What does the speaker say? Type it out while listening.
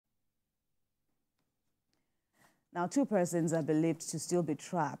Now, two persons are believed to still be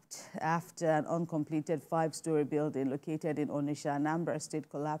trapped after an uncompleted five-story building located in Onitsha, Anambra State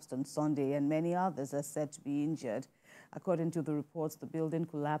collapsed on Sunday, and many others are said to be injured. According to the reports, the building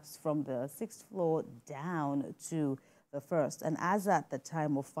collapsed from the 6th floor down to the 1st. And as at the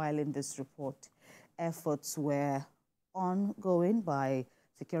time of filing this report, efforts were ongoing by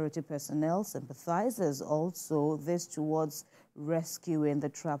security personnel, sympathizers also, this towards rescuing the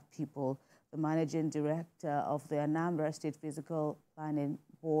trapped people. The managing director of the Anambra State Physical Planning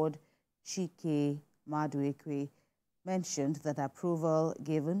Board, Chike Maduekwe, mentioned that approval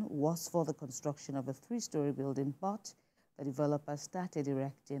given was for the construction of a 3-story building, but the developer started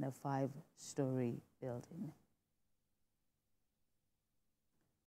erecting a 5-story building.